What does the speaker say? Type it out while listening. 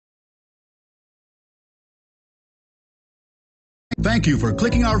Thank you for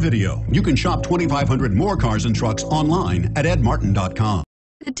clicking our video. You can shop 2,500 more cars and trucks online at edmartin.com.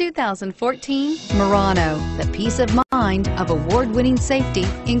 The 2014 Murano, the peace of mind of award-winning safety,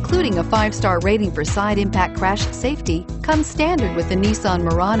 including a 5-star rating for side impact crash safety, comes standard with the Nissan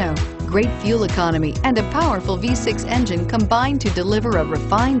Murano. Great fuel economy and a powerful V6 engine combine to deliver a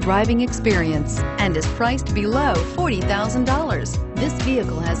refined driving experience and is priced below $40,000. This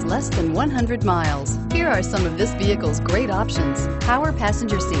vehicle has less than 100 miles. Here are some of this vehicle's great options: power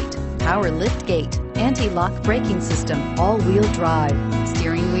passenger seat, power lift gate, anti-lock braking system, all-wheel drive,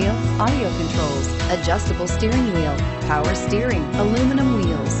 steering wheel audio controls, adjustable steering wheel, power steering, aluminum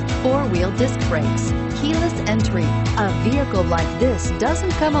wheels, 4-wheel disc brakes, keyless entry. A vehicle like this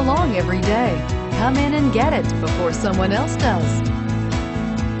doesn't come along every day. Come in and get it before someone else does.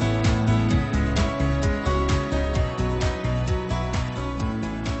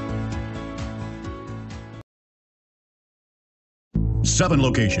 Seven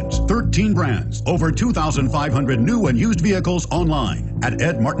locations, 13 brands, over 2,500 new and used vehicles online at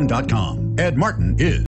edmartin.com. Ed Martin is